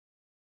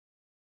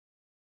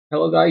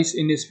Hello guys,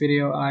 in this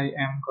video I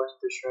am going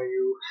to show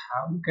you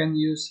how you can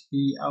use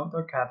the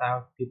auto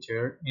cutout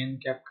feature in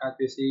CapCut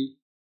PC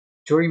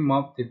to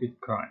remove the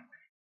background.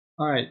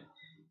 Alright,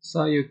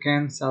 so you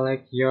can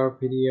select your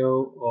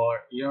video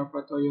or your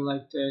photo you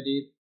like to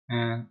edit,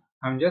 and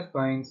I'm just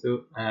going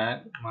to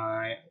add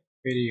my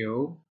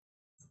video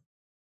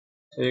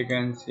so you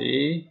can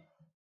see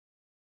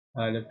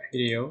the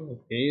video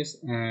like this,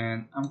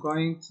 and I'm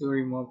going to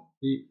remove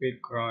the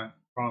background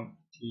from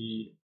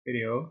the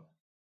video.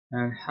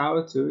 And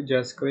how to,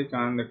 just click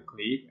on the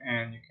clip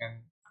and you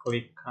can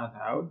click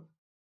cutout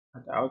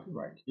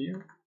right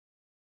here.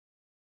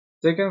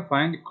 So you can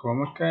find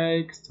chroma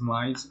key,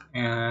 customize,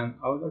 and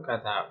auto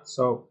cutout.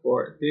 So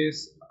for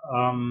this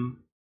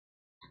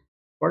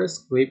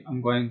clip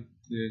I'm going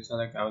to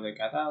select auto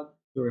cutout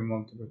to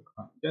remove the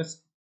background.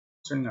 Just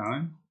turn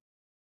on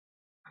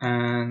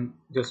and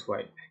just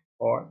wait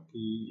for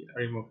the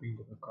removing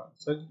the background.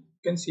 So you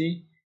can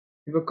see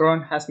the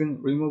background has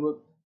been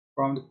removed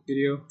from the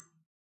video.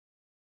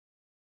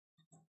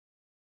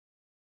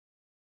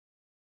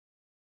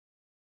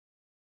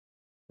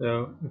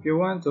 So if you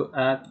want to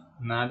add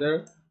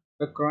another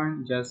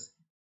background, just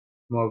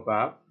move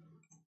up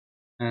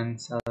and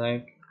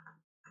select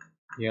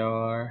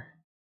your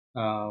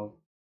uh,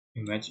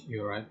 image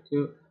you like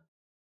to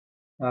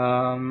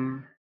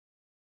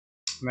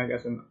make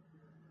as a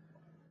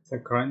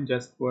background.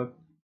 Just put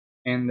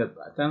in the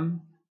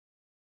bottom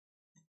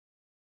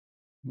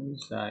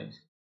size.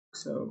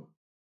 So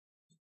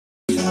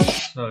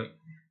sorry,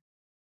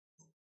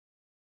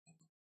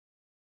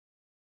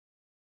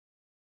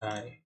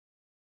 I.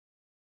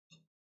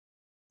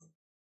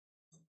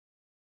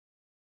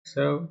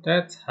 So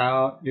that's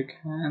how you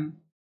can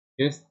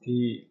use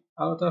the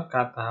auto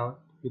cutout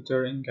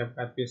feature in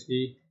CapCut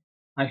PC.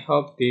 I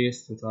hope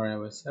this tutorial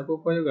was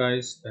helpful for you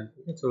guys. Don't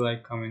forget to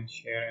like, comment,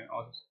 share, and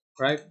also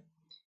subscribe.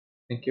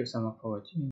 Thank you so much for watching.